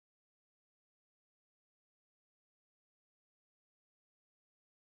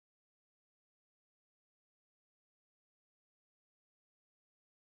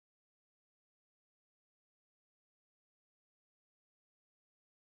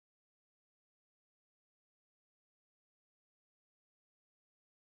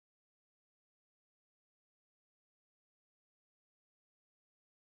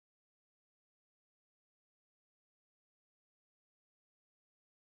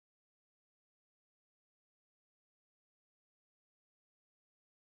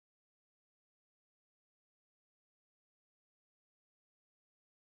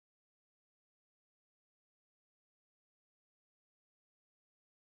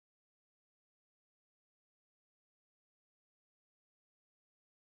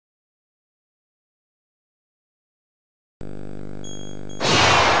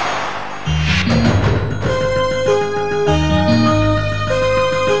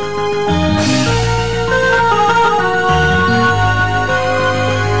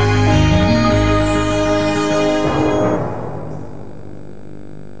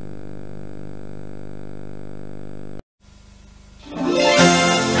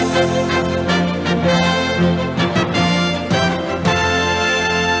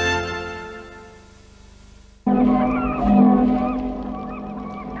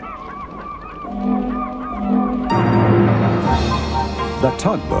A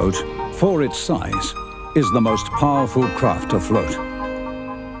tugboat, for its size, is the most powerful craft afloat.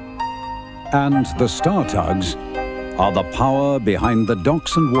 And the Star Tugs are the power behind the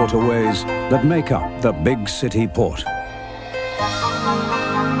docks and waterways that make up the Bigg City port.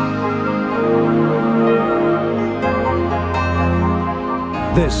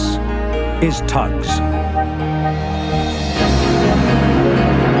 This is TUGS.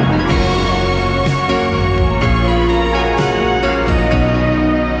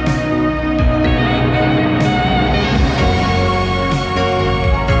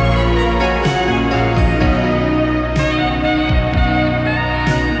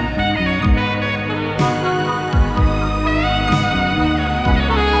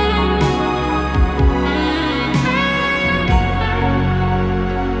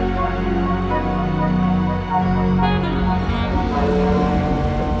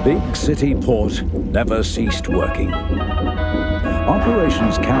 Bigg City Port never ceased working.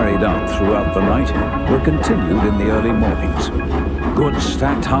 Operations carried out throughout the night were continued in the early mornings. Goods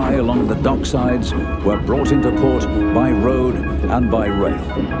stacked high along the docksides were brought into port by road and by rail.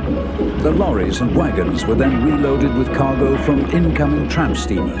 The lorries and wagons were then reloaded with cargo from incoming tramp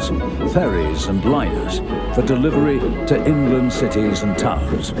steamers, ferries and liners for delivery to inland cities and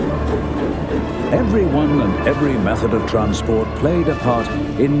towns. Everyone and every method of transport played a part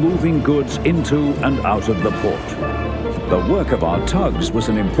in moving goods into and out of the port. The work of our tugs was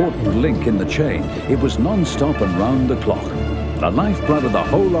an important link in the chain. It was non-stop and round the clock. The lifeblood of the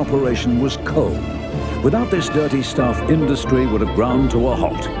whole operation was coal. Without this dirty stuff, industry would have ground to a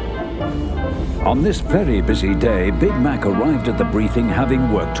halt. On this very busy day, Big Mac arrived at the briefing having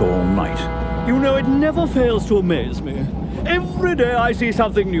worked all night. You know, it never fails to amaze me. Every day I see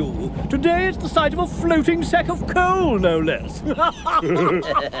something new. Today it's the sight of a floating sack of coal, no less.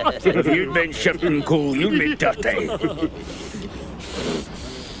 If you'd been shifting coal, you'd be dirty.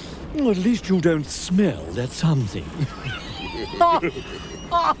 Well, at least you don't smell, that's something.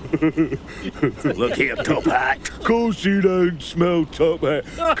 Look here, Top Hat. Course you don't smell, Top Hat.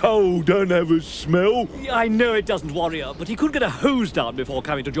 Coal don't have a smell. I know it doesn't, Warrior, but he could get a hose down before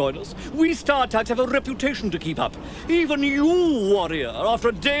coming to join us. We Star Tugs have a reputation to keep up. Even you, Warrior, after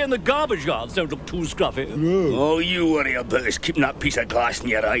a day in the garbage yards, don't look too scruffy. Oh, you worry about us keeping that piece of glass in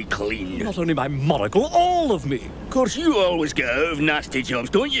your eye clean. Not only my monocle, all of me. Of course, you always get out of nasty jobs,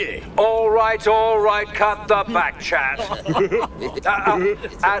 don't you? All right, cut the back chat.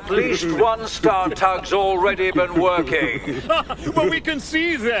 At least one Star Tug's already been working. Well, we can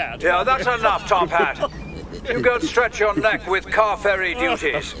see that. Yeah, that's enough, Top Hat. You go and stretch your neck with car ferry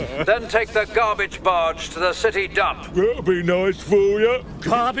duties. Then take the garbage barge to the city dump. That'll be nice for you.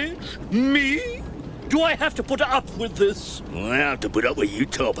 Garbage? Me? Do I have to put up with this? Well, I have to put up with you,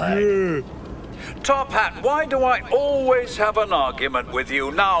 Top Hat. Yeah. Top Hat, why do I always have an argument with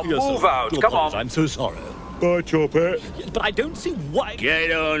you? Now, Yes, move sir. out. Do Come apologize. on. I'm so sorry. Bye, Top Hat. But I don't see why...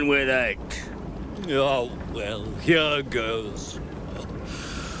 Get on with it. Oh, well, here goes.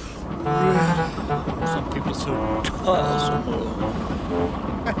 Some people are so tiresome.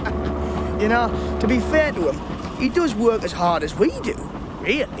 You know, to be fair to him, he does work as hard as we do.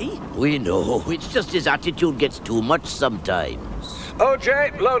 Really? We know. It's just his attitude gets too much sometimes.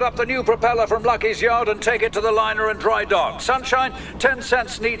 OJ, load up the new propeller from Lucky's yard and take it to the liner and dry dock. Sunshine, 10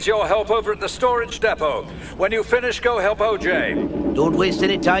 cents needs your help over at the storage depot. When you finish, go help OJ. Don't waste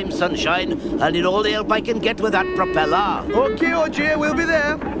any time, Sunshine. I'll need all the help I can get with that propeller. Okay, OJ, we'll be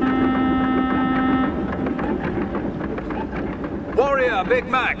there. Warrior, Big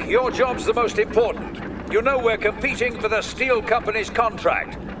Mac, your job's the most important. You know we're competing for the steel company's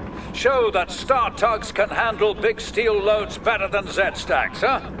contract. Show that Star Tugs can handle big steel loads better than Zed stacks,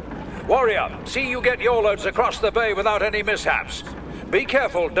 huh? Warrior, see you get your loads across the bay without any mishaps. Be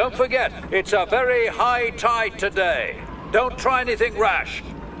careful, don't forget, it's a very high tide today. Don't try anything rash.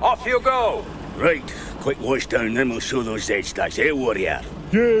 Off you go. Right, quick wash down, then we'll show those dead stacks, eh, Warrior?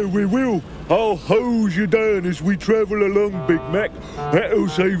 Yeah, we will. I'll hose you down as we travel along, Big Mac. That'll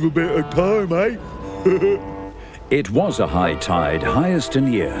save a bit of time, eh? It was a high tide, highest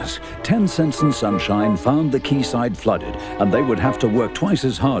in years. 10 Cents and Sunshine found the quayside flooded, and they would have to work twice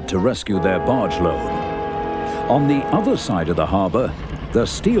as hard to rescue their barge load. On the other side of the harbour, the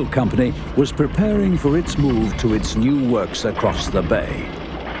steel company was preparing for its move to its new works across the bay.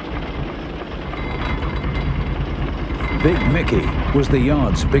 Big Mickey was the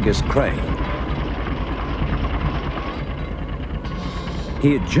yard's biggest crane.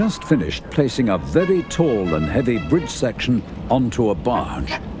 He had just finished placing a very tall and heavy bridge section onto a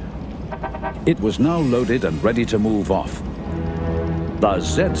barge. It was now loaded and ready to move off. The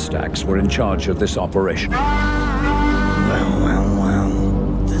Z stacks were in charge of this operation. Well.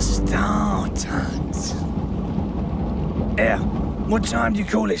 What time do you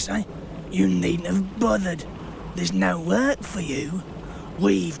call it, eh? You needn't have bothered. There's no work for you.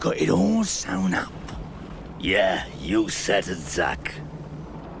 We've got it all sewn up. Yeah, you said it, Zak.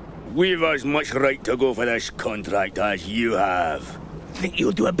 We've as much right to go for this contract as you have. Think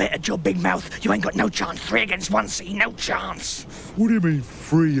you'll do a better job, Big Mouth? You ain't got no chance. 3 against 1, see? No chance. What do you mean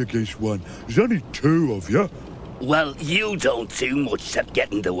 3 against 1? There's only 2 of you. Well, you don't do much except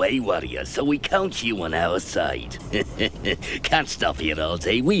get in the way, warrior, so we count you on our side. Can't stop here all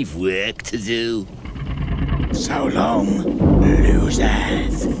day. We've work to do. So long,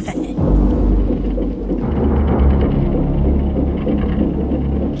 losers.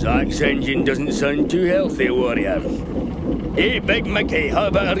 Zak's engine doesn't sound too healthy, warrior. Hey, Big Mickey, how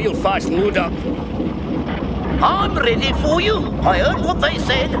about a real fast load-up? I'm ready for you. I heard what they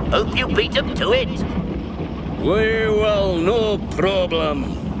said. Hope you beat them to it. We will, no problem.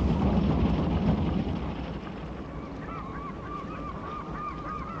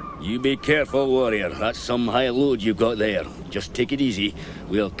 You be careful, warrior. That's some high load you got there. Just take it easy.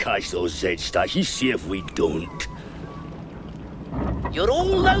 We'll catch those Zed stacks. You see if we don't. You're all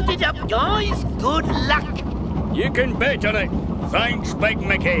loaded up, guys. Good luck. You can bet on it. Thanks, Big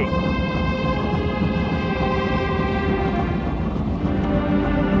Mickey.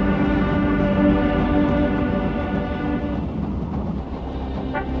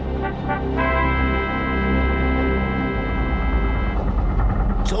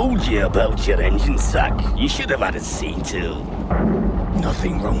 Told you about your engine, Zak. You should have had it seen too.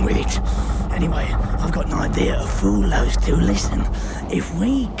 Nothing wrong with it. Anyway, I've got an idea to fool those two. Listen, if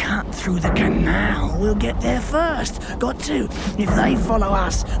we cut through the canal, we'll get there first. Got to. If they follow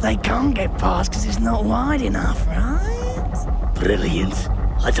us, they can't get past because it's not wide enough, right? Brilliant.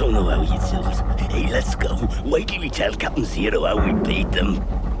 I don't know how you do it. Hey, let's go. Wait till we tell Captain Zero how we beat them.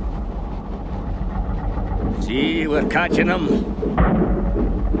 See, we're catching them.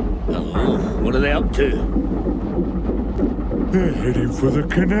 Hello, what are they up to? They're heading for the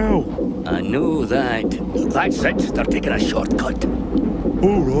canal. I know that. That's it, they're taking a shortcut.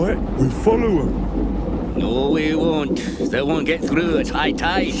 All right, we follow them. No, we won't. They won't get through, it's high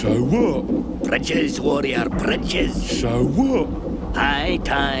tide. So what? Bridges, warrior, bridges. So what? High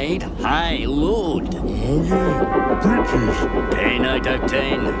tide, high load. Oh yeah, bridges. 10 out of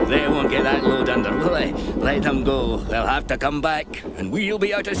 10. They won't get that load under, will they? Let them go. They'll have to come back, and we'll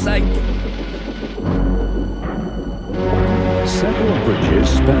be out of sight. Several bridges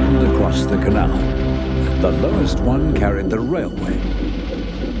spanned across the canal. The lowest one carried the railway.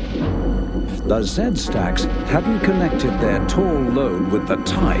 The Zed stacks hadn't connected their tall load with the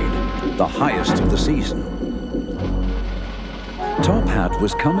tide, the highest of the season. Top Hat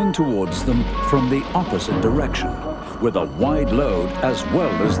was coming towards them from the opposite direction, with a wide load as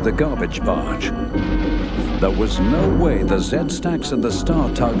well as the garbage barge. There was no way the Zed stacks and the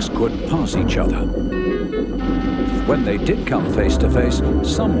Star Tugs could pass each other. When they did come face to face,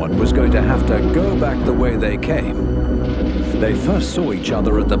 someone was going to have to go back the way they came. They first saw each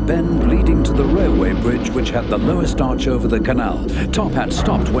other at the bend leading to the railway bridge, which had the lowest arch over the canal. Top Hat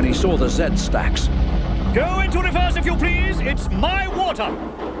stopped when he saw the Zed stacks. Go into reverse if you please. It's my water.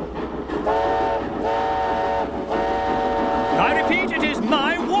 I repeat, it is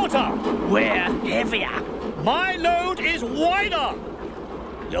my water. We're heavier. My load is wider.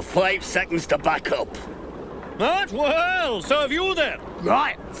 You've 5 seconds to back up. That well, so have you then.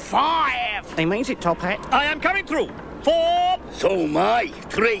 Right, 5. They means it, Top Hat. I am coming through. 4. So am I.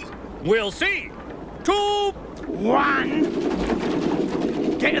 3. We'll see. 2.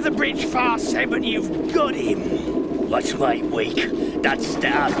 1. Get to the bridge fast, Zeb, and you've got him. Watch my wake. That's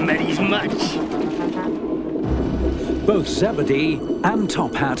Darth Mary's match. Both Zebedee and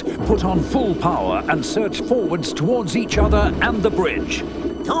Top Hat put on full power and surged forwards towards each other and the bridge.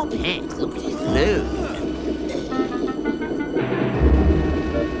 Top Hat looked at his load.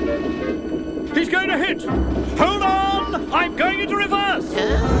 He's going to hit. Hold on. I'm going into reverse.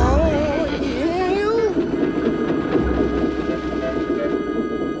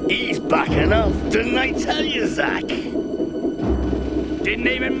 He's backing off, didn't I tell you, Zak? Didn't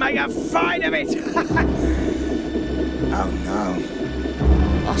even make a fight of it. Oh no.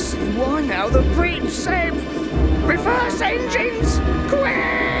 I see why now. The bridge, Zeb. Reverse engines,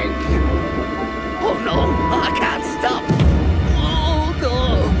 quick! Oh no, I can't stop. Oh no.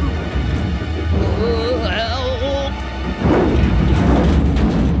 Oh, help.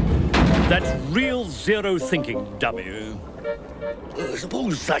 That's real zero thinking, W. I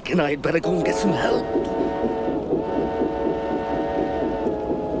suppose Zak and I had better go and get some help.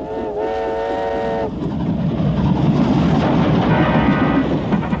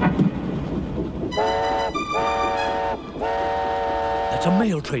 That's a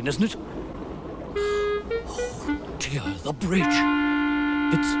mail train, isn't it? Oh, dear, the bridge.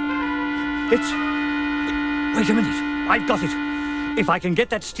 It's... Wait a minute. I've got it. If I can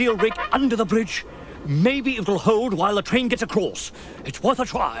get that steel rig under the bridge, maybe it'll hold while the train gets across. It's worth a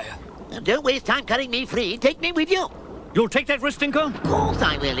try. Don't waste time cutting me free. Take me with you. You'll take that risk, Tinker? Of course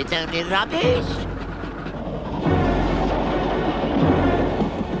I will. It's only rubbish.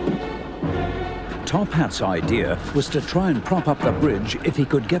 Top Hat's idea was to try and prop up the bridge if he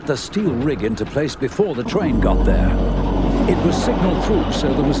could get the steel rig into place before the train got there. It was signaled through,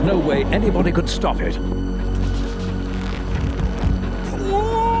 so there was no way anybody could stop it.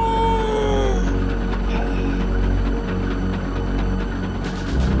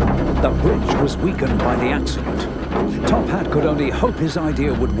 The bridge was weakened by the accident. Top Hat could only hope his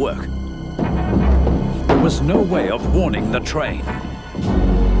idea would work. There was no way of warning the train.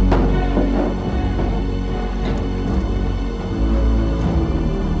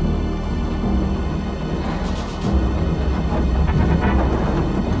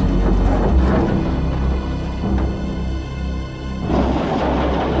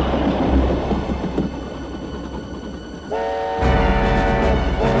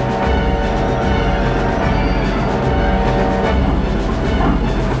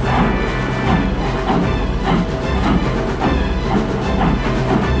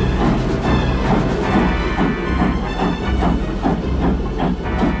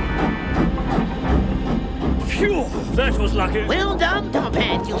 That was lucky. Well done, Top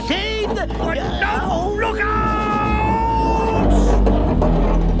Hat. You saved the... No! Look out!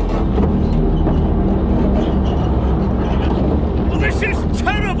 This is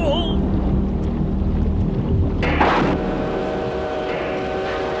terrible!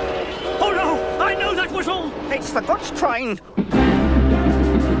 Oh no! I know that whistle! It's the goods train.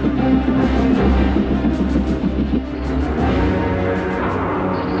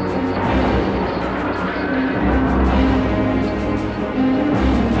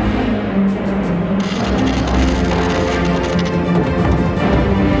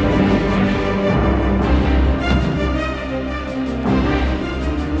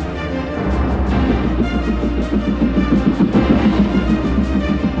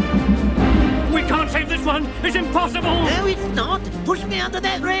 It's impossible! No, it's not. Push me under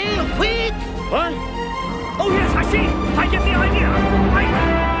that rail, quick! What? Oh, yes, I see! I get the idea!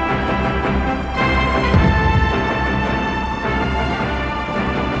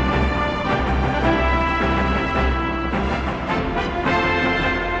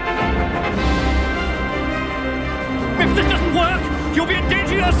 If this doesn't work, you'll be in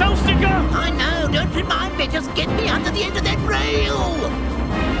danger yourself, Stinker! I know, don't remind me. Just get me under the end of that rail!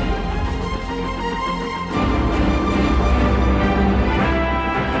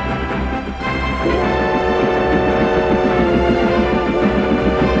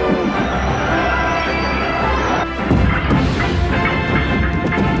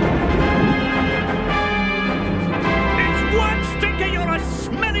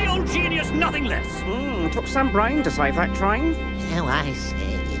 Nothing less. Took some brain to save that train. Oh, I see.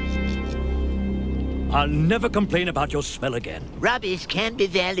 I'll never complain about your smell again. Rubbish can be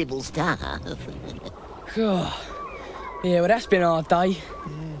valuable stuff. Yeah, well, that's been a hard day.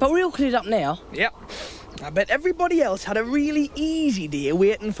 But we're all cleared up now. Yep. I bet everybody else had a really easy day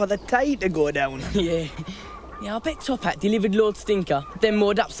waiting for the tide to go down. Yeah. Yeah, I bet Top Hat delivered Lord Stinker, then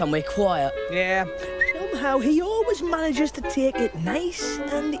moored up somewhere quiet. Yeah. Somehow he always manages to take it nice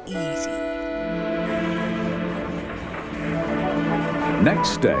and easy.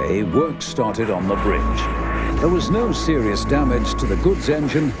 Next day, work started on the bridge. There was no serious damage to the goods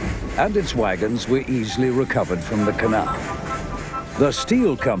engine, and its wagons were easily recovered from the canal. The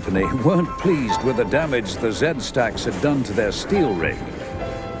steel company weren't pleased with the damage the Z-stacks had done to their steel rig.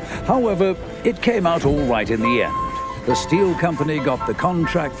 However, it came out all right in the end. The steel company got the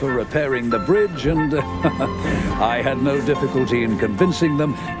contract for repairing the bridge, and I had no difficulty in convincing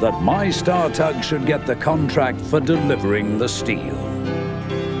them that my Star Tug should get the contract for delivering the steel.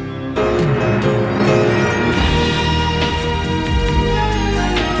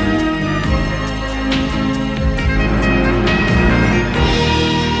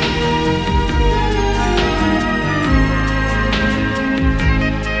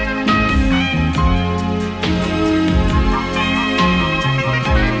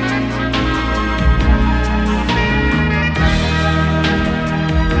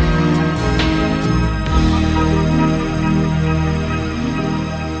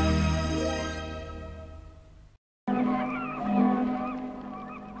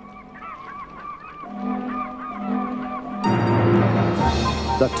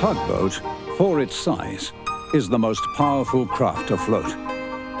 The tugboat, for its size, is the most powerful craft afloat.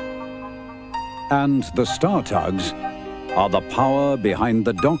 And the Star Tugs are the power behind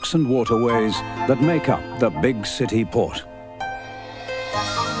the docks and waterways that make up the Bigg City port.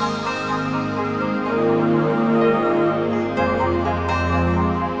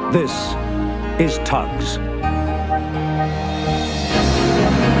 This is TUGS.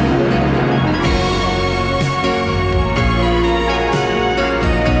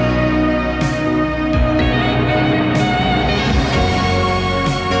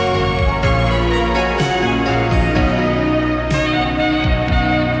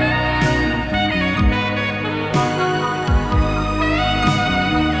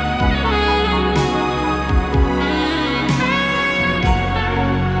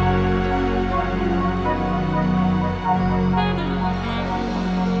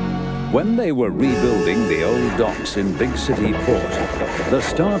 When they were rebuilding the old docks in Bigg City port, the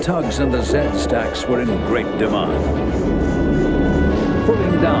Star Tugs and the Zed stacks were in great demand.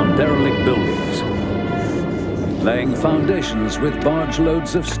 Pulling down derelict buildings, laying foundations with barge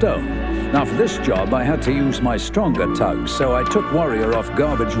loads of stone. Now for this job I had to use my stronger tugs, so I took Warrior off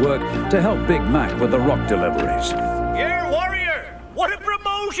garbage work to help Big Mac with the rock deliveries. Here, Warrior! What a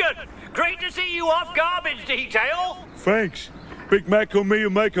promotion! Great to see you off garbage detail! Thanks. Big Mac and me will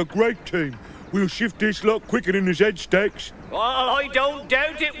make a great team. We'll shift this lot quicker than the Zed stacks. Well, I don't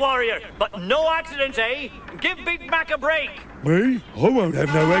doubt it, Warrior. But no accidents, eh? Give Big Mac a break. Me? I won't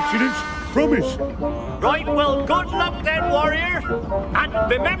have no accidents. Promise. Right, well, good luck then, Warrior. And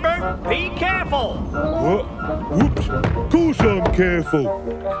remember, be careful. What? Whoops. Of course I'm careful.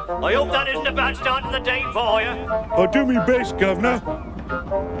 I hope that isn't a bad start to the day for you. I'll do my best, Governor.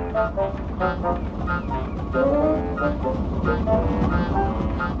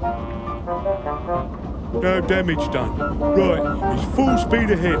 No damage done. Right, it's full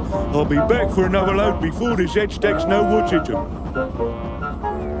speed ahead. I'll be back for another load before the Zed stacks know what's hit them.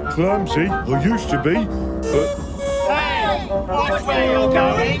 Clumsy, I used to be, but... Hey! Watch where you're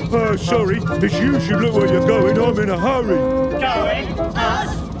going. Oh, sorry. It's you should look where you're going. I'm in a hurry. Going?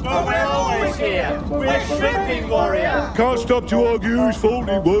 Us? But we're always here. We're shrimping, Warrior. Can't stop to argue whose fault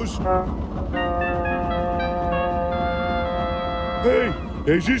it was. Hey,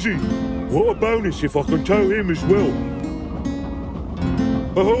 there's Izzy. What a bonus if I can tow him as well.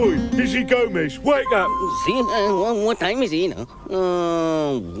 Ahoy, Izzy Gomez, wake up. See, what time is it now?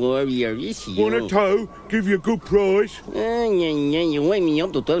 Oh, Warrior, it's you. Want a tow? Give you a good price. You wake me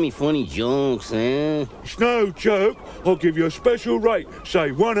up to tell me funny jokes, eh? It's no joke. I'll give you a special rate.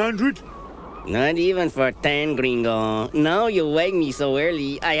 Say 100. Not even for 10, gringo. Now you wake me so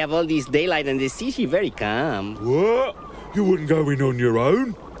early. I have all this daylight and the sea very calm. What? You wouldn't go in on your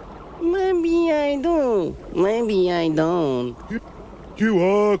own? Maybe I do. Maybe I don't. You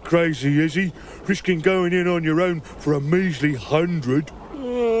are crazy, Izzy. Risking going in on your own for a measly 100.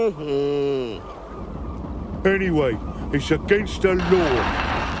 Anyway, it's against the law.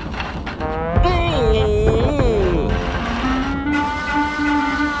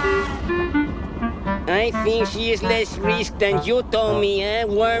 I think she is less risk than you told me, eh,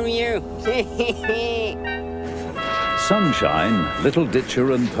 Warrior? Sunshine, Little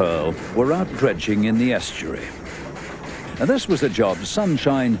Ditcher and Pearl were out dredging in the estuary. Now, this was a job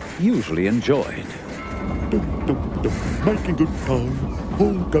Sunshine usually enjoyed. Making good time,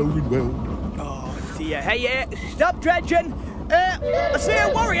 all going well. Oh, dear. Hey, stop dredging. I see a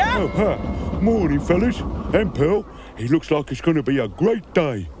Warrior. Oh, ha. Morning, fellas. And Pearl, it looks like it's going to be a great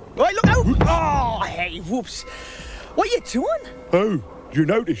day. Right, look out. Oh, hey, whoops. What are you doing? Oh, you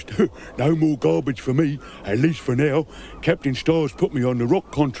noticed? No more garbage for me, at least for now. Captain Star's put me on the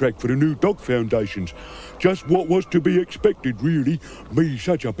rock contract for the new dock foundations. Just what was to be expected, really. Me,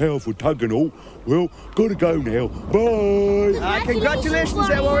 such a powerful tug and all. Well, gotta go now. Bye! Congratulations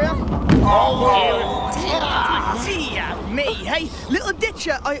there, Warrior. Oh, Dear me. Hey, Little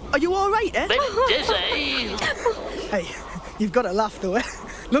Ditcher, are you all right, eh? dizzy. Hey, you've got to laugh, though, eh?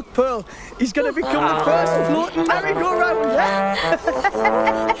 Look, Pearl, he's going to become the first floating merry-go-round, eh?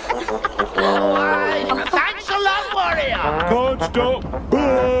 Thanks a lot, Warrior. Can't stop.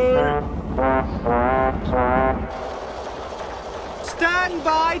 Bye! Stand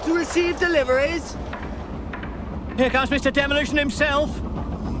by to receive deliveries. Here comes Mr. Demolition himself.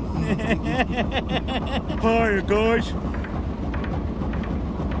 Hiya, guys.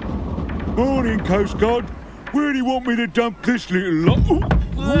 Morning, Coast Guard. Where do you want me to dump this little lot?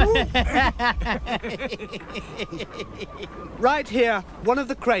 Right here. One of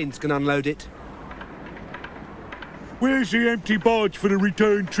the cranes can unload it. Where's the empty barge for the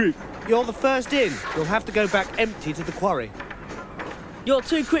return trip? You're the first in. You'll have to go back empty to the quarry. You're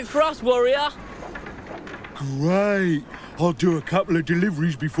too quick for us, Warrior. Great. I'll do a couple of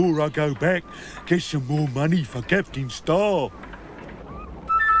deliveries before I go back. Get some more money for Captain Star.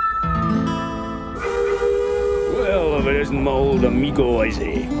 Well, if it isn't my old amigo, I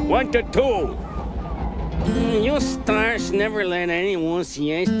say. Want to tow? You stars never let anyone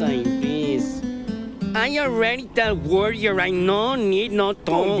siesta in peace. Are you ready, that warrior? I no need no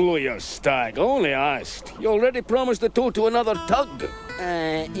tow. Don't blow your stag. I only asked. You already promised to tow to another tug.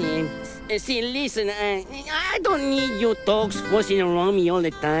 See, listen, I don't need you dogs fussing around me all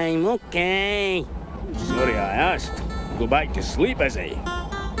the time, okay? Sorry I asked. Go back to sleep, is he?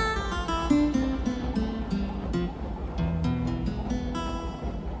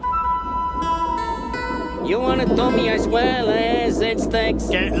 You wanna tow me as well, Zed?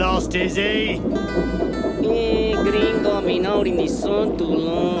 Get lost, Izzy. Gringo, been out in the sun too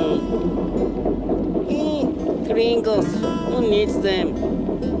long. Gringos, who needs them?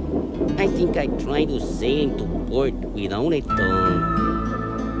 I think I tried to sail to port without a tow.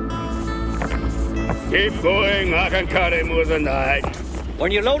 Keep going. I can carry more than that.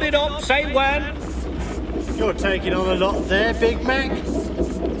 When you're loaded up, say when. You're taking on a lot there, Big Mac.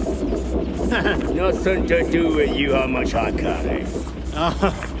 Nothing to do with you how much I carry.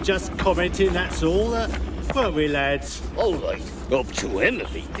 Just commenting, that's all. Weren't we, lads? All right. Up to him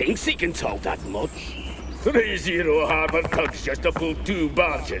if he thinks he can tow that much. 3-0 harbour tugs just to pull 2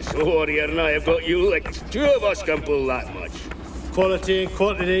 barges. So Warrior and I have got you licked. 2 of us can pull that much. Quality and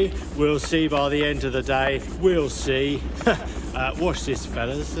quantity, we'll see by the end of the day. We'll see. Watch this,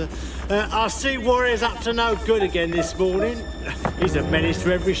 fellas. I see Warrior's up to no good again this morning. He's a menace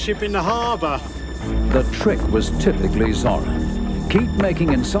to every ship in the harbour. The trick was typically Zora. Keep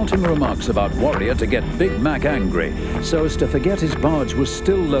making insulting remarks about Warrior to get Big Mac angry, so as to forget his barge was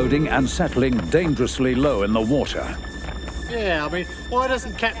still loading and settling dangerously low in the water. Yeah, I mean, why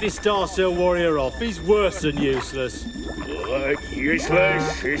doesn't Captain Star sell Warrior off? He's worse than useless. What?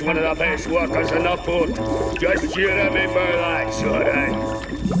 Useless? He's one of the best workers in the port. Just you remember that, Zora.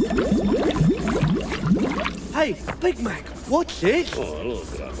 Hey, Big Mac, what's this? Oh, hello,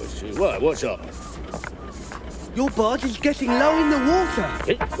 Grabbers. What's up? Your barge is getting low in the water.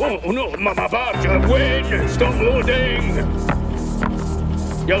 Oh, no, my barge, Wayne! Stop loading!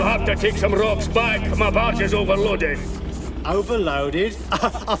 You'll have to take some rocks back. My barge is overloaded. Overloaded?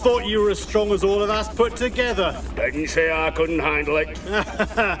 I thought you were as strong as all of us put together. Didn't say I couldn't handle it.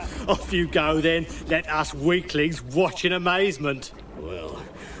 Off you go, then. Let us weaklings watch in amazement. Well,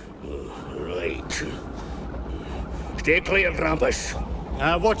 right. Stay clear, Grampus.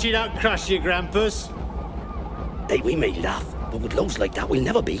 Watch you don't crush you, Grampus. Hey, we may laugh, but with loads like that, we'll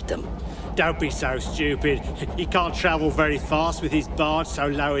never beat them. Don't be so stupid. He can't travel very fast with his barge so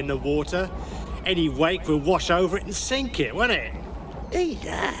low in the water. Any wake will wash over it and sink it, won't it? Hey,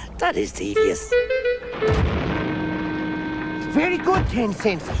 that is devious. Very good, 10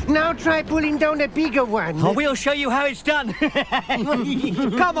 cents. Now try pulling down a bigger one. Oh, we'll show you how it's done.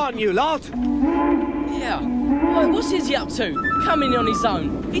 Come on, you lot. Yeah. Wait, what's Izzy up to? Coming on his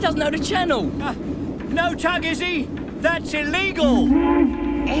own. He doesn't know the channel. No tug, is he? That's illegal.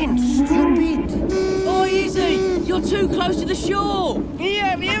 And stupid. Oh, Izzy, you're too close to the shore.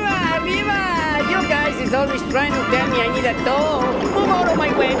 Viva, viva, viva! You guys is always trying to tell me I need a tow. Move out of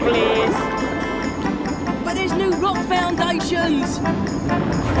my way, please. But there's new rock foundations. What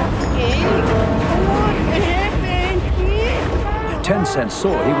happened? 10 Cent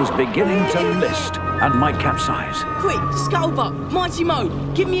saw he was beginning to list and might capsize. Quick, Scullbuck, Mighty Mo,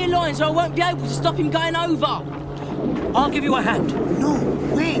 give me a line so I won't be able to stop him going over. I'll give you a hand. No,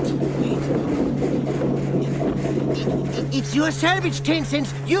 wait. It's your salvage, 10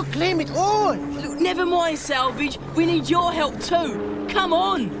 cents. You claim it all. Look, never mind, salvage. We need your help too. Come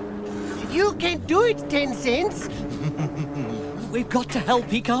on. You can't do it, 10 cents. We've got to help.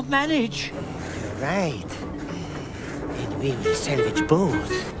 He can't manage. You're right. And we will salvage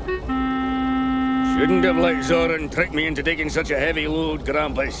both. Shouldn't have let Zoran trick me into taking such a heavy load,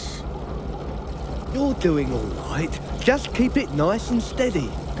 Grampus. You're doing all right. Just keep it nice and steady.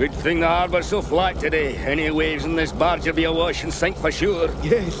 Good thing the harbour's so flat today. Any waves in this barge will be awash and sink for sure.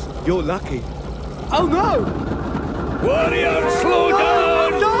 Yes, you're lucky. Oh, no! Warrior, slow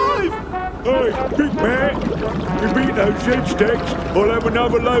down! Dive! Hey, Big Mac, we beat those Zed stacks. I'll have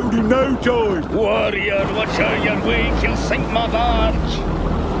another load in no time. Warrior, watch out your wake. You'll sink my barge.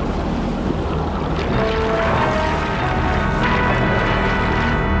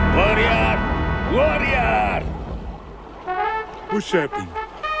 Warrior! Warrior! What's happening?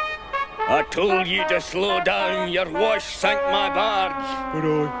 I told you to slow down. Your wash sank my barge.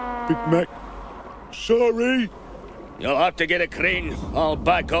 But Big Mac, sorry. You'll have to get a crane. I'll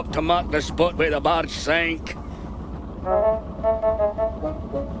back up to mark the spot where the barge sank.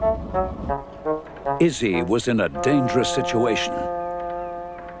 Izzy was in a dangerous situation.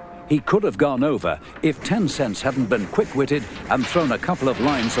 He could have gone over if 10 Cents hadn't been quick-witted and thrown a couple of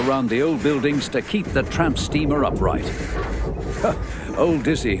lines around the old buildings to keep the tramp steamer upright. Old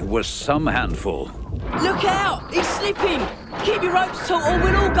Izzy was some handful. Look out! He's slipping! Keep your ropes taut or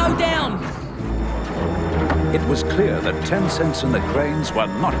we'll all go down! It was clear that 10 Cents and the cranes were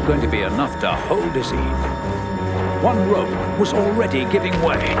not going to be enough to hold Izzy. One rope was already giving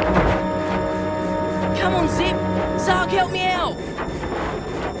way. Come on, Zip! Zak, help me out!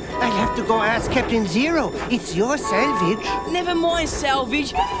 I'll have to go ask Captain Zero. It's your salvage. Never mind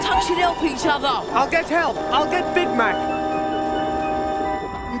salvage. Tugs should help each other. I'll get help. I'll get Big Mac.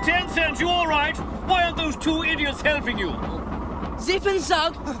 10 Cents, you all right? Why aren't those two idiots helping you? Zip and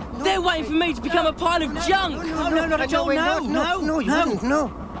Zak, they're waiting for me to become a pile of junk. No, you wouldn't,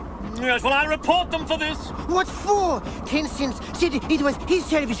 no. Yes, well, I'll report them for this. What for? 10 Cents said it was his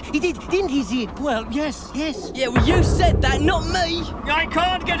salvage. He did, didn't he, Zip? Well, yes. Yeah, well, you said that, not me. I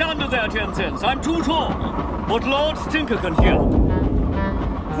can't get under there, 10 Cents. I'm too tall. But Lord Stinker can help.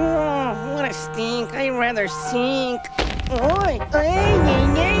 Oh, what a stink. I'd rather sink. I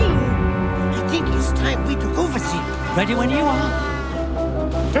think it's time we took over, Zip. Ready when you are.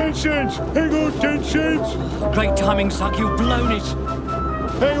 10 Cents! Hang on, 10 Cents! Great timing, Zak. You've blown it.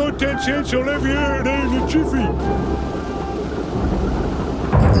 Hang on, 10 Cents, I'll have you out of there in a jiffy.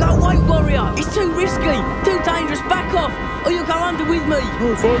 No, wait, Warrior. It's too risky. Too dangerous. Back off, or you'll go under with me.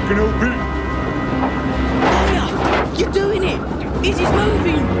 Oh, if I can help Warrior, you're doing it. Izzy's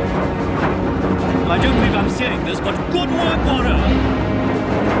moving. I don't believe I'm saying this, but good work, Warrior.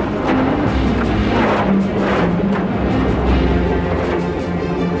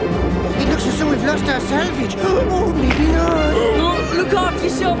 It looks as though we've lost our salvage. Oh, maybe not. Look after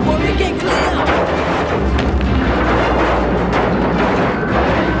yourself, Warrior. Get clear.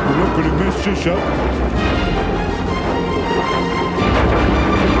 We're not going to mess this up.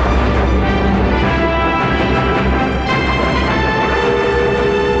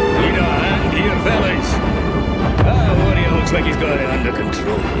 Need a hand here, fellas. Warrior looks like he's got it under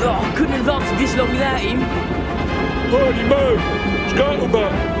control. Oh, I couldn't have lasted this long without him. Hardy Mo!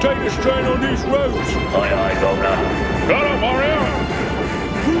 Scuttlebutt! Take the strain on these roads! Aye, Governor. Got him, Warrior!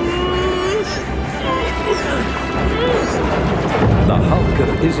 The hulk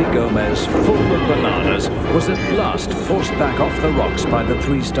of Izzy Gomez, full of bananas, was at last forced back off the rocks by the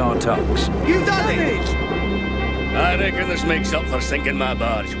 3-star tugs. You've done it! I reckon this makes up for sinking my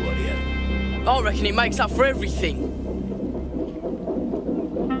barge, Warrior. I reckon it makes up for everything.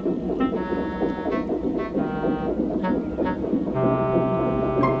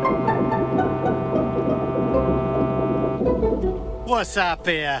 What's up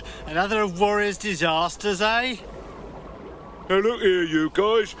here? Another of Warrior's disasters, eh? Now look here, you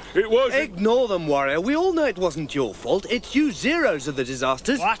guys. It wasn't... Ignore them, Warrior. We all know it wasn't your fault. It's you Zeros are the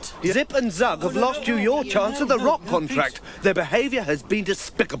disasters. What? Zip and Zak have lost you your chance of the rock contract. Their behaviour has been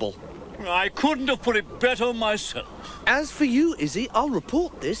despicable. I couldn't have put it better myself. As for you, Izzy, I'll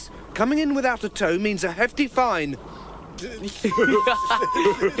report this. Coming in without a tow means a hefty fine.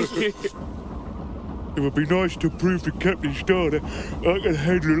 It would be nice to prove to Captain Star that I can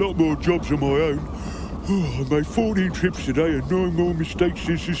handle a lot more jobs on my own. Oh, I made 14 trips today and 9 more mistakes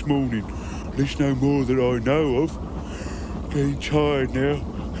since this morning. At least no more that I know of. Getting tired now.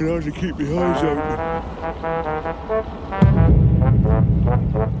 Can hardly keep my eyes open.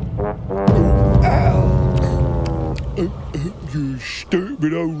 You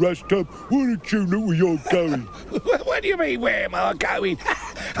stupid old rust tub. Why don't you look where you're going? What do you mean, where am I going?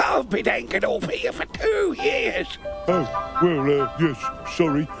 I've been anchored off here for 2 years. Oh, well, yes,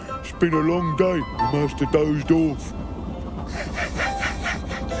 sorry. It's been a long day. You must have dozed off.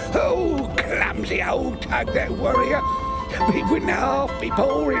 Oh, clumsy old tug, that Warrior. We wouldn't half be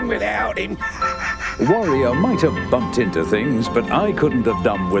boring without him. Warrior might have bumped into things, but I couldn't have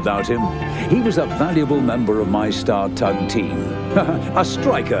done without him. He was a valuable member of my Star Tug team. A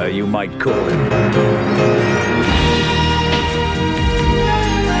striker, you might call him.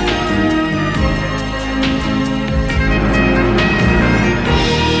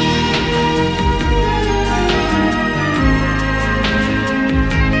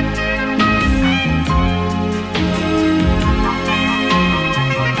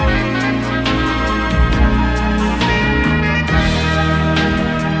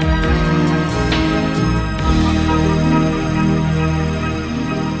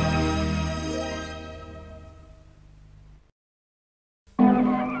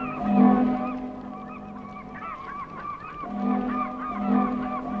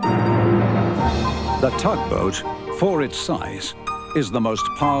 The tugboat, for its size, is the most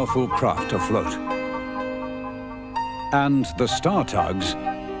powerful craft afloat. And the Star Tugs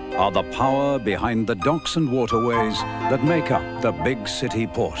are the power behind the docks and waterways that make up the Bigg City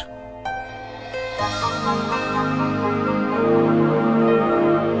port.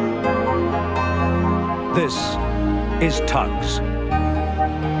 This is TUGS.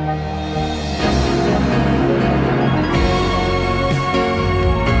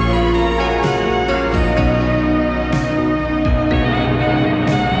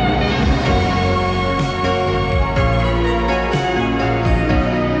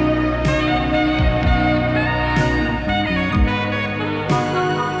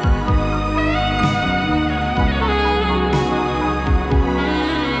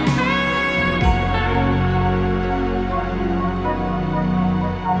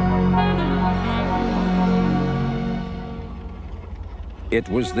 It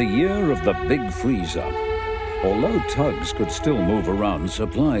was the year of the big freeze-up. Although tugs could still move around,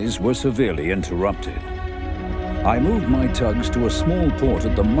 supplies were severely interrupted. I moved my tugs to a small port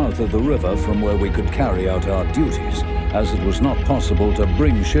at the mouth of the river from where we could carry out our duties, as it was not possible to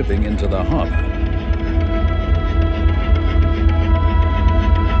bring shipping into the harbor.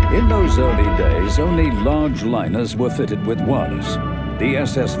 In those early days, only large liners were fitted with wireless. The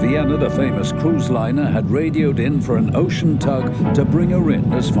SS Vienna, the famous cruise liner, had radioed in for an ocean tug to bring her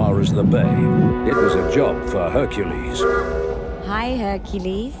in as far as the bay. It was a job for Hercules. Hi,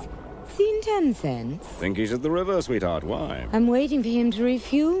 Hercules. Seen 10 cents? Think he's at the river, sweetheart. Why? I'm waiting for him to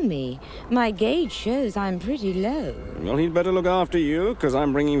refuel me. My gauge shows I'm pretty low. Well, he'd better look after you, because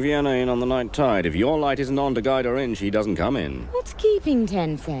I'm bringing Vienna in on the night tide. If your light isn't on to guide her in, she doesn't come in. What's keeping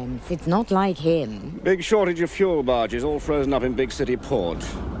 10 cents? It's not like him. Big shortage of fuel barges, all frozen up in Bigg City port.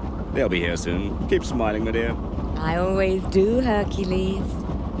 They'll be here soon. Keep smiling, my dear. I always do, Hercules.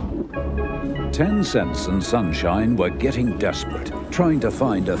 10 Cents and Sunshine were getting desperate, trying to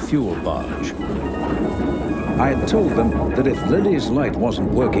find a fuel barge. I had told them that if Lily's light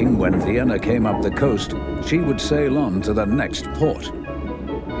wasn't working when Vienna came up the coast, she would sail on to the next port.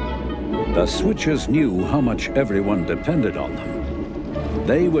 The switchers knew how much everyone depended on them.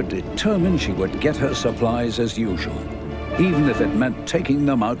 They were determined she would get her supplies as usual, even if it meant taking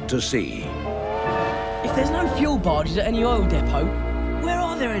them out to sea. If there's no fuel barges at any oil depot, where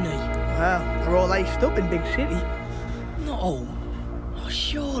are there any? Well, they're all laced up in Bigg City. Not all. Oh,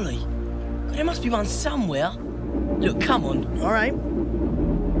 surely. There must be one somewhere. Look, come on. All right.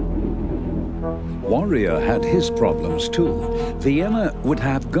 Warrior had his problems too. Vienna would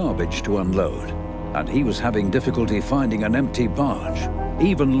have garbage to unload, and he was having difficulty finding an empty barge.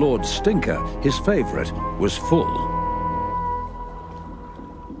 Even Lord Stinker, his favorite, was full.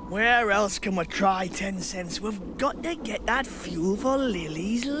 Where else can we try 10 cents? We've got to get that fuel for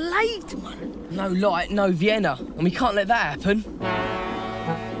Lily's light, man. No light, no Vienna, and we can't let that happen. I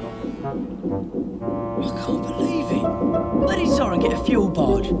can't believe it. Where did Zoran get a fuel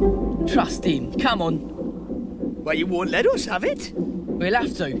barge? Trust him, come on. Well, you won't let us have it. We'll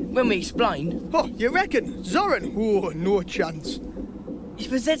have to, when we explain. Oh, you reckon? Zoran? Oh, no chance. It's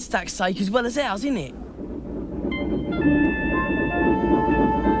for Z-Stack's sake as well as ours, isn't it?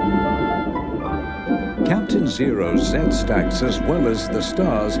 Captain Zero's Z-Stacks, as well as the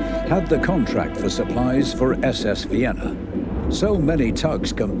Stars, had the contract for supplies for SS Vienna. So many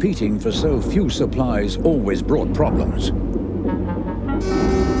tugs competing for so few supplies always brought problems.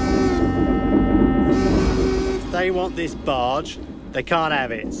 If they want this barge, they can't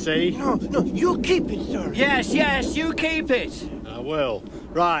have it, see? No, you keep it, sir. Yes, yes, you keep it. I will.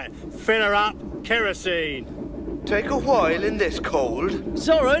 Right, fill her up, kerosene. Take a while in this cold.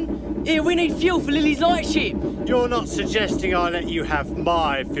 Zoran, here, we need fuel for Lily's lightship. You're not suggesting I let you have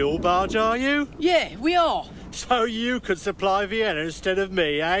my fuel barge, are you? Yeah, we are. So you could supply Vienna instead of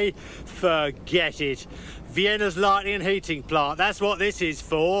me, eh? Forget it. Vienna's lighting and heating plant, that's what this is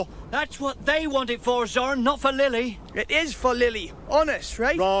for. That's what they want it for, Zoran, not for Lily. It is for Lily, honest,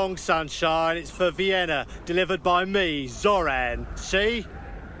 right? Wrong, Sunshine, it's for Vienna, delivered by me, Zoran, see?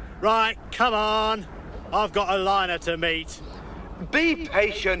 Right, come on. I've got a liner to meet. Be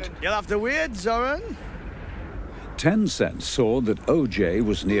patient. You'll have to wait, Zoran. 10 Cents saw that OJ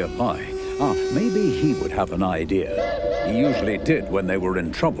was nearby. Maybe he would have an idea. He usually did when they were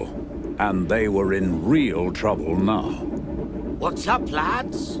in trouble. And they were in real trouble now. What's up,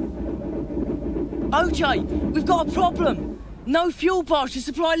 lads? OJ, we've got a problem. No fuel barge to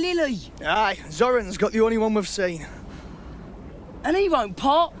supply Lily. Aye, Zoran's got the only one we've seen. And he won't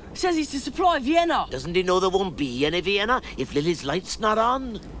part. Says he's to supply Vienna. Doesn't he know there won't be any Vienna if Lily's light's not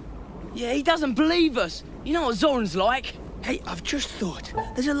on? Yeah, he doesn't believe us. You know what Zoran's like. Hey, I've just thought.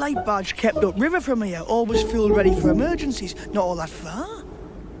 There's a light barge kept upriver from here, always fuel ready for emergencies. Not all that far.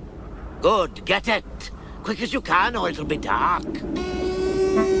 Good, get it. Quick as you can, or it'll be dark. What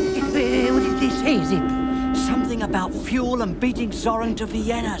did they say, Zip? Something about fuel and beating Zoran to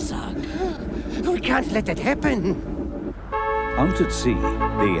Vienna, Zak. We can't let that happen. Out at sea,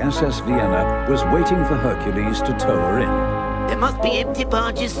 the SS Vienna was waiting for Hercules to tow her in. There must be empty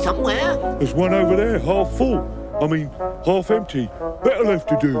barges somewhere. There's one over there, half full. I mean, half empty. Better left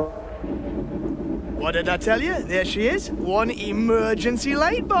to do. What did I tell you? There she is. One emergency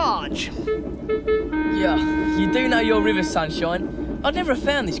light barge. Yeah, you do know your river, Sunshine. I'd never have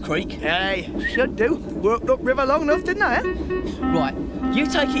found this creek. Hey, should do. Worked up river long enough, didn't I? Right, you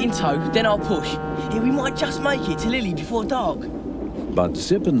take it in tow, then I'll push. Yeah, we might just make it to Lily before dark. But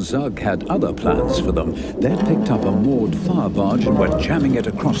Zeb and Zak had other plans for them. They'd picked up a moored fire barge and were jamming it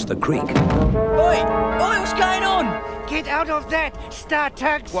across the creek. Oi! Oi, what's going on? Get out of that, Star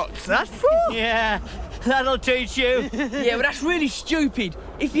Tugs. What's that for? Yeah, that'll teach you. Yeah, but that's really stupid.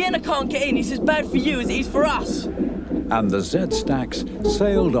 If Vienna can't get in, it's as bad for you as it is for us. And the Z stacks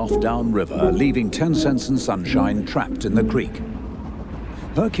sailed off downriver, leaving 10 Cents and Sunshine trapped in the creek.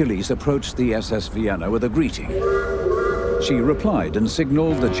 Hercules approached the SS Vienna with a greeting. She replied and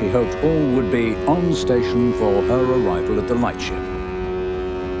signalled that she hoped all would be on station for her arrival at the lightship.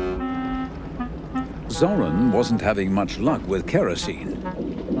 Zoran wasn't having much luck with kerosene.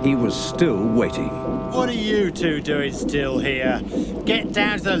 He was still waiting. What are you two doing still here? Get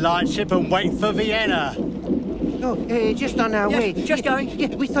down to the lightship and wait for Vienna. Oh, just on our way. Just going.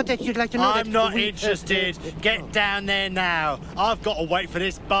 Yeah, we thought that you'd like to know I'm not interested. Get down there now. I've got to wait for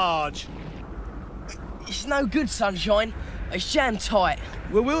this barge. It's no good, Sunshine. It's jammed tight.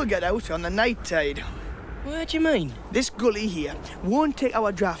 We will get out on the night tide. What do you mean? This gully here won't take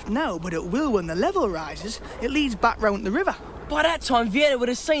our draft now, but it will when the level rises. It leads back round the river. By that time, Vienna would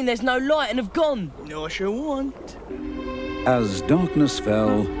have seen there's no light and have gone. No, she won't. As darkness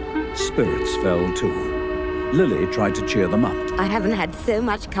fell, spirits fell too. Lily tried to cheer them up. I haven't had so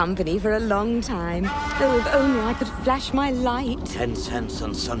much company for a long time. Oh, if only I could flash my light. 10 Cents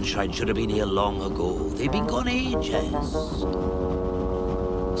and Sunshine should have been here long ago. They've been gone ages.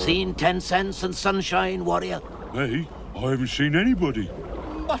 Seen 10 Cents and Sunshine, warrior? Me? I haven't seen anybody.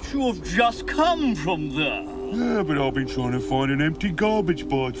 But you have just come from there. Yeah, but I've been trying to find an empty garbage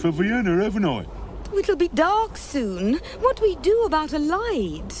barge for Vienna, haven't I? It'll be dark soon. What do we do about a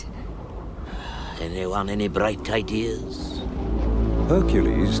light? Anyone any bright ideas?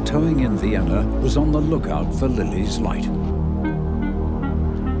 Hercules, towing in Vienna, was on the lookout for Lily's light.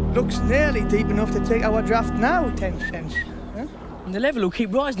 Looks nearly deep enough to take our draft now, 10 Cents. Huh? And the level will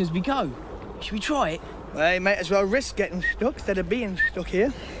keep rising as we go. Should we try it? I might as well risk getting stuck instead of being stuck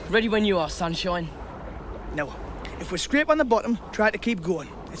here. Ready when you are, Sunshine. No. If we scrape on the bottom, try to keep going.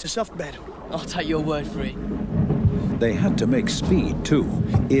 It's a soft bed. I'll take your word for it. They had to make speed, too.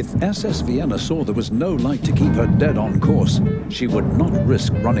 If SS Vienna saw there was no light to keep her dead on course, she would not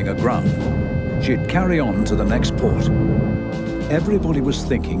risk running aground. She'd carry on to the next port. Everybody was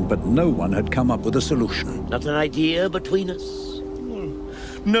thinking, but no one had come up with a solution. Not an idea between us?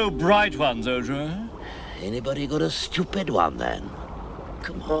 No bright ones, Oja. Anybody got a stupid one, then?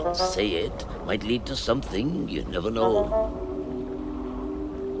 Come on, say it. Might lead to something, you never know.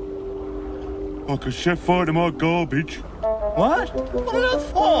 I could set fire to my garbage. What? What on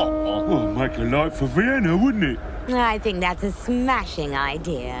earth for? Well, make a light for Vienna, wouldn't it? I think that's a smashing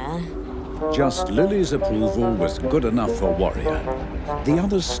idea. Just Lily's approval was good enough for Warrior. The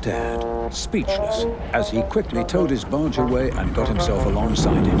others stared, speechless, as he quickly towed his barge away and got himself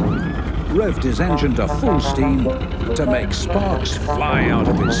alongside it. Revved his engine to full steam to make sparks fly out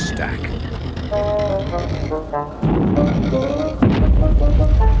of his stack.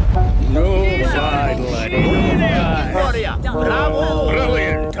 No side, laddie. Warrior, bravo!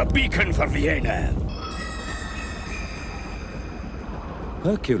 Brilliant, a beacon for Vienna.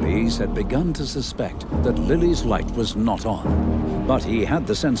 Hercules had begun to suspect that Lily's light was not on, but he had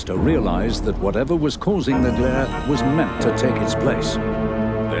the sense to realize that whatever was causing the glare was meant to take its place.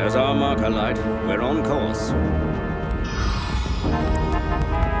 There's our marker light. We're on course.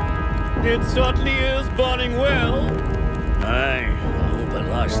 It certainly is burning well. Aye, I hope at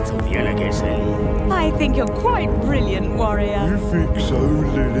last till Vienna gets in. I think you're quite brilliant, Warrior. You think so,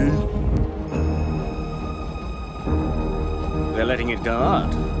 Lily? They're letting it go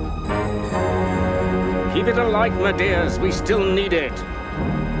out. Keep it alight, my dears. We still need it.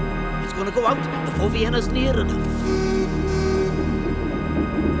 It's gonna go out before Vienna's near enough.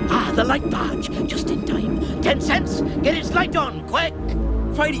 Ah, the light barge. Just in time. 10 Cents, get its light on, quick!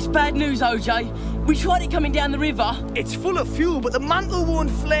 Afraid it's bad news, OJ. We tried it coming down the river. It's full of fuel, but the mantle won't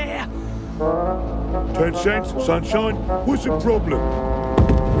flare. 10 cents, sunshine. What's the problem?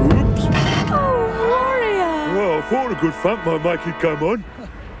 Oops. Oh, Warrior! Well, I thought a good funk might make it come on.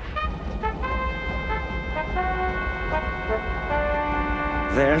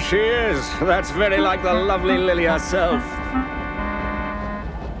 There she is. That's very like the lovely Lily herself.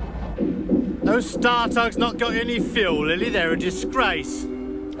 Those Star Tugs not got any fuel, Lily. They're a disgrace.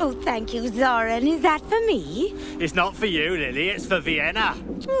 Oh, thank you, Zoran. Is that for me? It's not for you, Lily. It's for Vienna.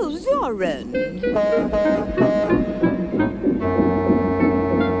 Oh, Zoran.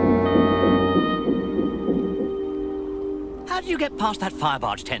 How did you get past that fire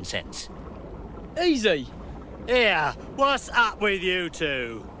barge, 10 cents? Easy. Here, what's up with you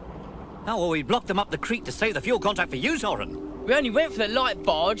two? Oh, well, we blocked them up the creek to save the fuel contract for you, Zoran. We only went for the light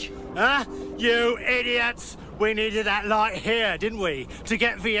barge. Huh? You idiots! We needed that light here, didn't we? To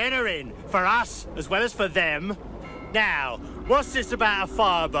get Vienna in. For us, as well as for them. Now, what's this about a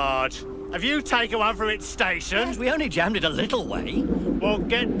fire barge? Have you taken one from its station? Yes, we only jammed it a little way. Well,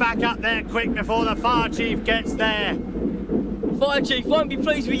 get back up there quick before the fire chief gets there. Fire chief won't be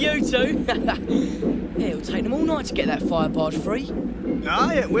pleased with you two. Yeah, it'll take them all night to get that fire barge free.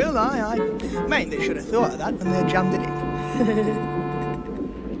 Aye, it will, aye. Mate, they should have thought of that when they jammed it in.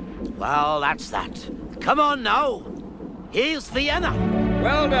 Well, that's that. Come on now. Here's Vienna.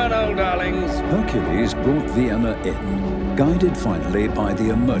 Well done, old darlings. Hercules brought Vienna in, guided finally by the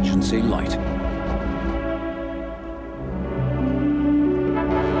emergency light.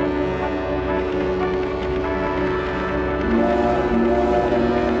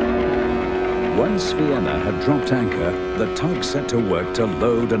 Once Vienna had dropped anchor, the tug set to work to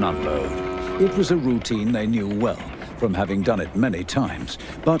load and unload. It was a routine they knew well, from having done it many times,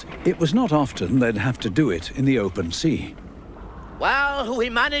 but it was not often they'd have to do it in the open sea. Well, we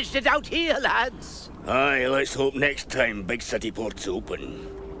managed it out here, lads. Aye, let's hope next time Bigg City port's open.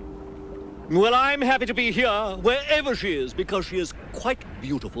 Well, I'm happy to be here, wherever she is, because she is quite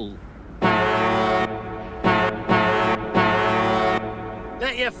beautiful.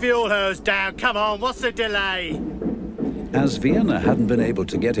 Let your fuel hose down. Come on, what's the delay? As Vienna hadn't been able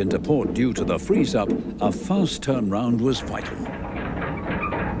to get into port due to the freeze-up, a fast turnaround was vital.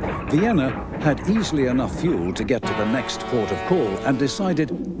 Vienna had easily enough fuel to get to the next port of call and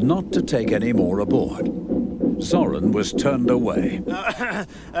decided not to take any more aboard. Zoran was turned away.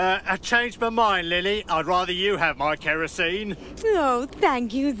 I changed my mind, Lily. I'd rather you have my kerosene. Oh,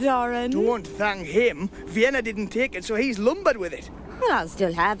 thank you, Zoran. Don't thank him. Vienna didn't take it, so he's lumbered with it. Well, I'll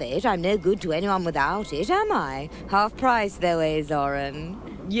still have it. I'm no good to anyone without it, am I? Half price, though, eh, Zoran?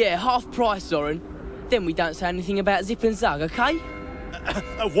 Yeah, half price, Zoran. Then we don't say anything about Zeb and Zak, OK?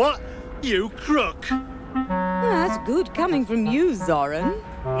 What? You crook! That's good coming from you, Zoran.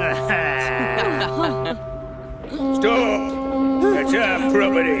 Stop! That's our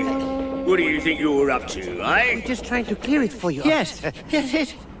property. What do you think you're up to, eh? We're just trying to clear it for you. Yes,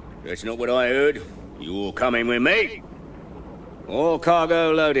 yes. That's not what I heard. You're coming with me. All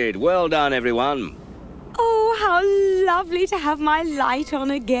cargo loaded. Well done, everyone. Oh, how lovely to have my light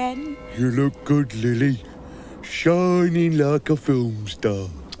on again. You look good, Lily. Shining like a film star.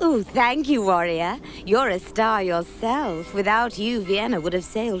 Oh, thank you, Warrior. You're a star yourself. Without you, Vienna would have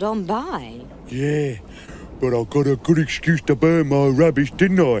sailed on by. Yeah, but I got a good excuse to burn my rubbish,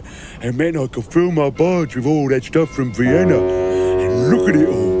 didn't I? And meant I could fill my barge with all that stuff from Vienna. And look at it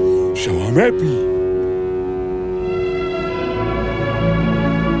all. So I'm happy.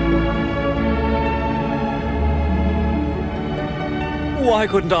 Why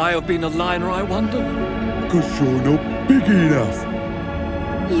couldn't I have been a liner, I wonder? 'Cause you're not big enough.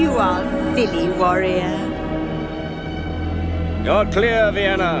 You are silly, Warrior. You're clear,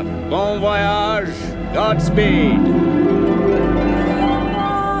 Vienna. Bon voyage. Godspeed.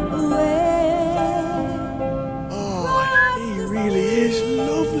 Oh, he really is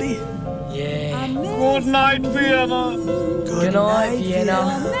lovely. Yeah. Good night, Vienna. Good night, Vienna.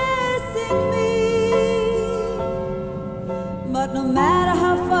 But no matter